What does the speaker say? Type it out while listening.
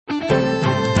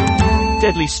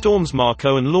Deadly storms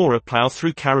Marco and Laura plow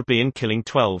through Caribbean, killing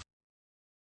 12.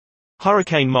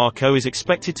 Hurricane Marco is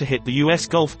expected to hit the U.S.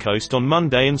 Gulf Coast on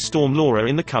Monday and Storm Laura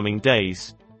in the coming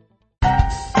days.